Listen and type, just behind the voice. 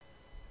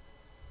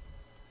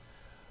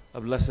A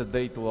blessed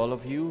day to all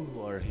of you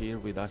who are here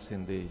with us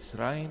in the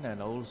shrine,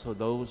 and also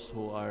those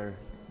who are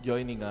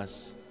joining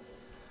us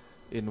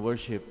in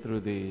worship through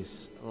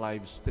this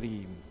live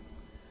stream.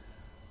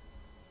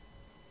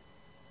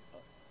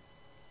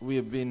 We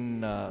have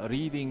been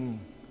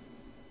reading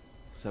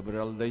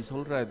several days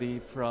already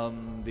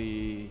from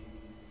the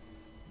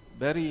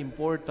very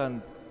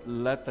important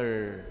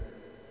letter,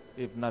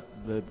 if not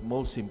the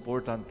most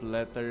important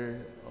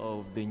letter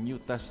of the New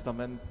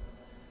Testament,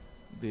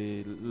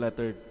 the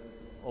letter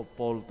of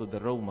Paul to the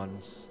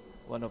Romans,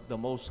 one of the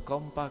most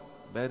compact,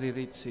 very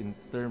rich in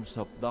terms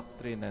of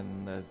doctrine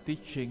and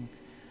teaching,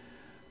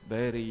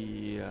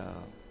 very,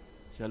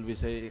 shall we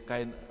say,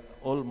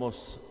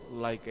 almost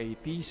like a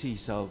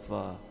thesis of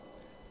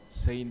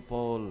Saint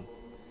Paul.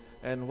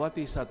 And what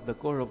is at the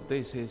core of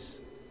this is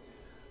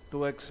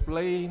to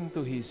explain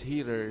to his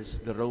hearers,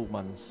 the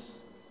Romans,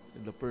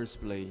 in the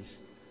first place,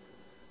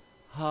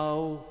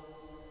 how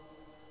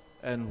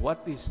and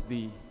what is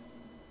the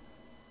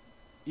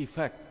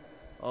effect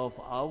of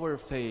our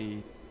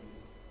faith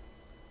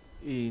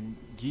in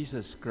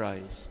Jesus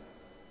Christ,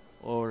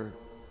 or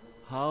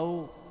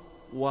how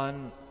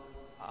one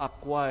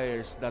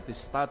acquires that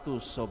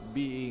status of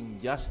being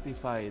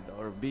justified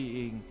or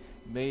being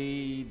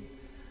made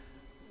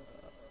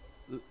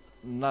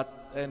not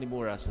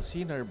anymore as a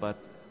sinner, but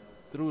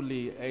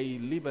truly a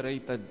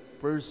liberated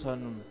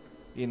person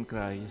in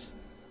Christ.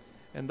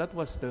 And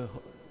that's the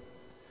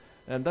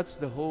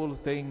whole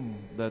thing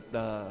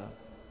that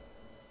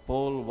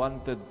Paul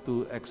wanted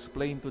to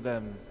explain to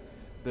them,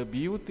 the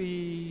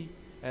beauty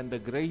and the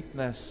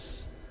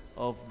greatness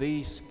of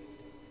this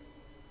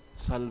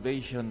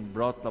salvation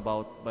brought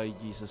about by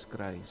Jesus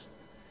Christ.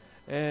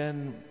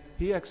 And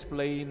he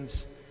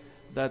explains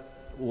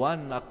that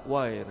one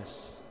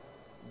acquires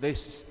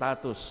this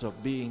status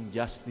of being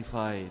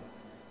justified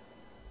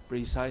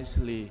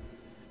precisely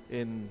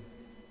in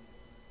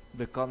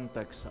the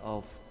context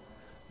of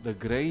the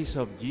grace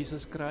of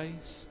Jesus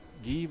Christ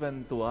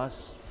given to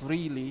us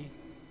freely,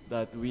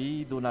 that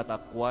we do not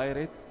acquire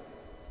it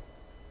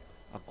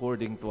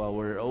according to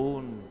our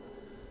own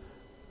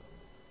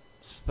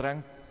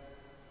strength,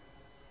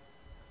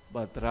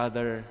 but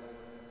rather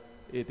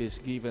it is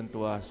given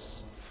to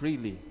us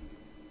freely,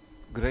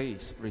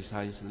 grace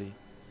precisely.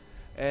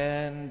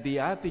 And the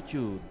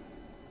attitude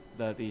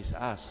that is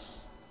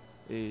us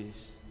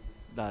is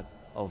that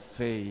of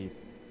faith,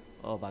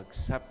 of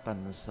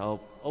acceptance, of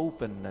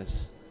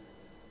openness,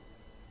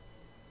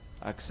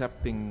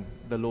 accepting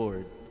the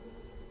Lord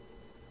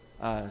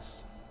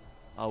as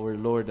our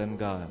Lord and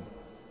God,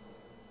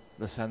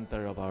 the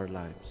center of our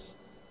lives.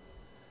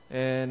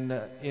 And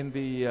in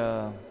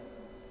the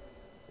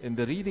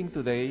reading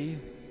today,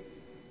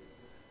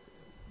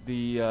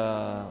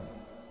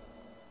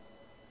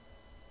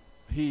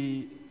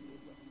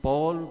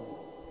 Paul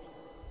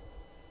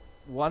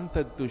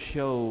wanted to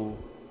show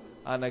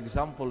an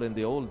example in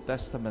the Old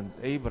Testament,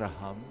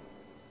 Abraham,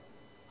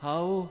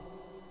 how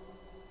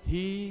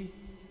he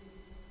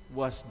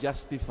was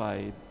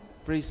justified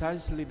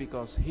precisely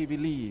because he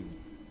believed,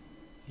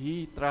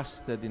 he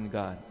trusted in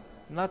God,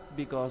 not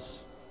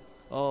because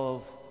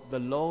of the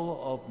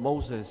law of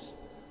Moses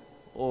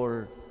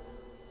or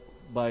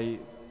by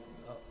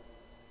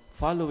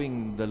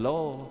following the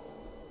law,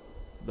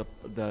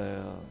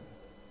 the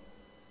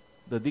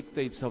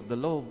dictates of the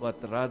law,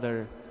 but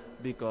rather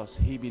because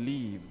he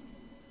believed.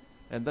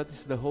 And that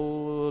is the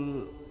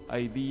whole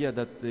idea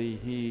that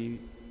he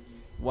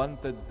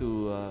wanted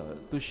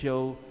to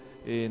show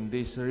in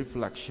this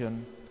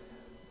reflection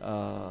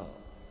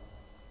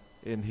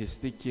in his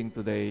teaching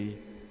today,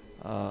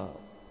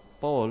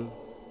 Paul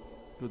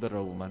to the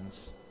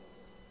Romans,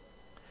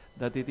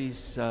 that it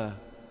is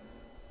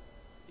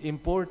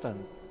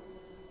important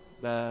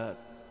that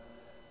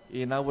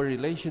in our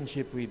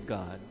relationship with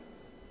God,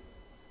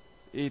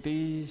 it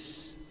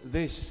is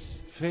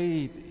this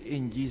faith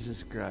in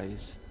Jesus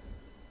Christ,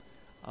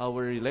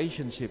 our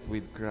relationship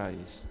with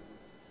Christ,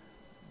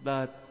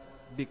 that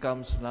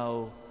becomes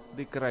now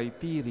the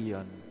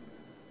criterion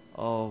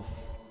of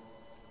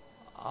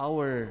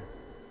our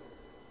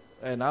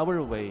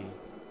way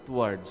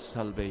towards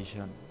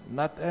salvation.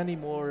 Not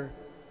anymore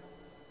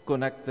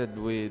connected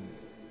with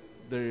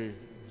their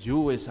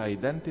Jewish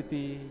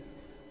identity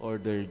or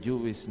their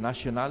Jewish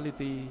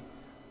nationality,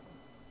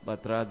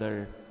 but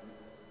rather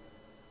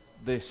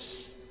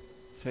this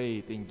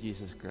faith in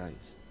Jesus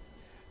Christ.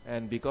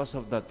 And because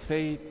of that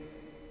faith,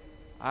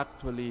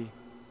 actually,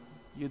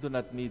 you do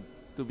not need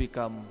to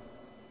become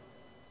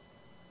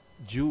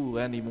Jew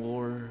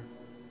anymore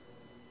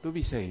to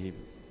be saved.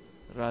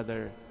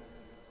 Rather,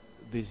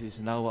 this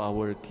is now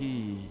our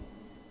key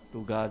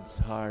to God's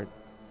heart,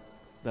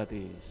 that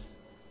is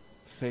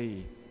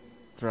faith,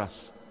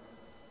 trust,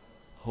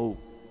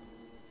 hope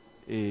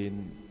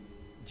in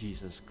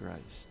Jesus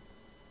Christ.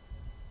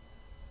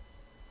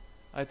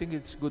 I think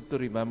it's good to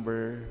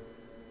remember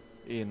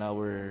in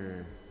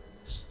our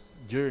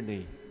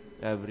journey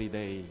every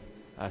day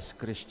as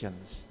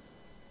Christians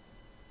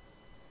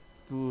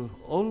to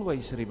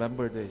always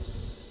remember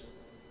this,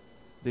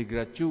 the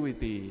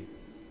gratuity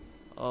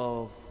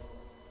of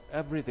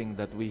everything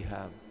that we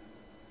have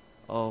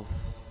of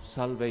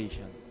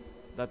salvation,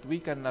 that we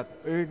cannot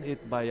earn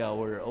it by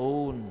our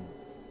own,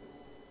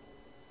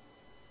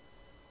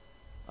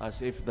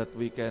 as if that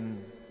we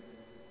can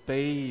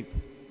pay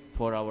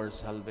for our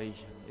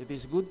salvation. It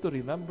is good to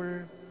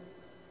remember,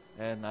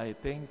 and I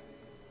think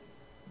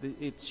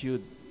it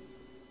should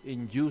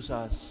induce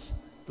us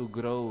to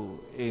grow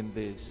in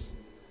this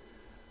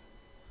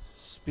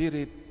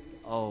spirit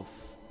of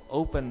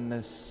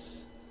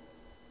openness,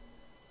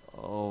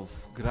 of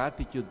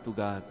gratitude to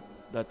God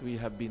that we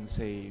have been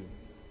saved,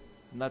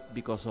 not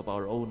because of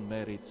our own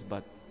merits,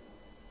 but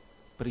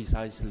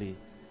precisely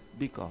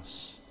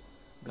because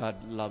God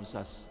loves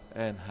us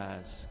and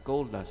has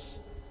called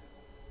us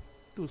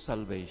to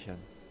salvation.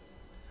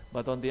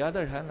 But on the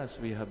other hand, as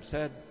we have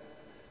said,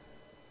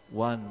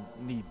 one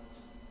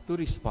needs to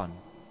respond,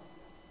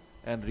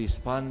 and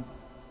respond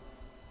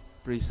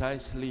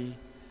precisely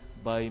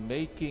by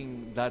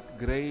making that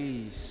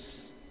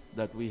grace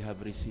that we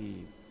have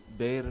received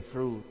bear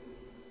fruit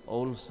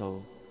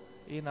also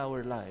in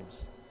our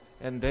lives.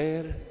 And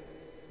there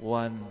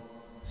one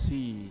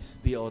sees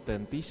the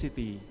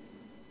authenticity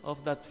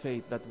of that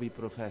faith that we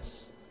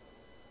profess.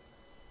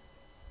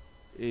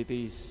 It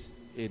is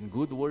in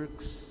good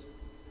works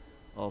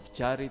of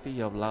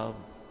charity, of love,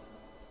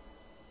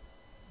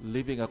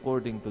 living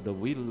according to the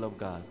will of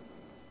God,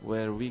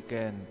 where we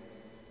can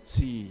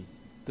see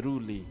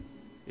truly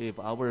if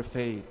our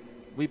faith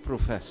we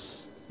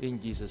profess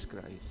in Jesus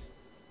Christ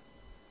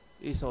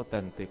is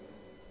authentic,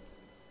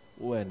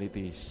 when it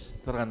is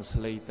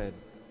translated,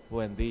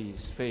 when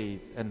this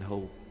faith and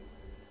hope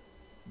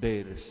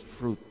bears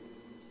fruit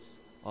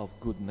of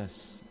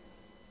goodness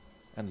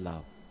and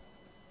love.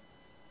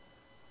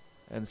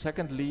 And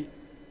secondly,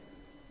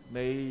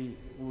 may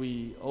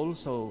we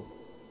also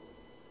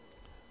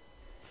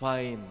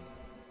find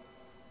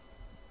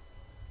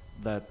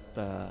that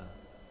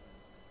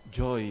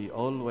joy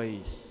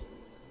always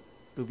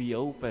to be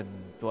open,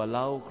 to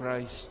allow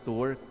Christ to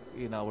work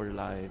in our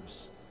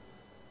lives,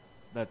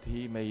 that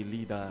He may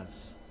lead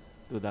us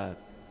to that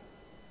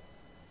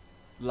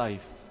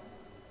life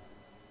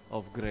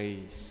of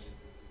grace,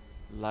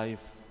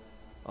 life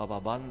of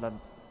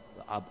abundant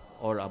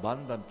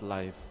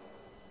life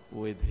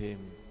with Him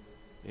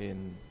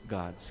in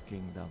God's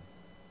kingdom.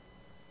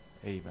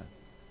 Amen.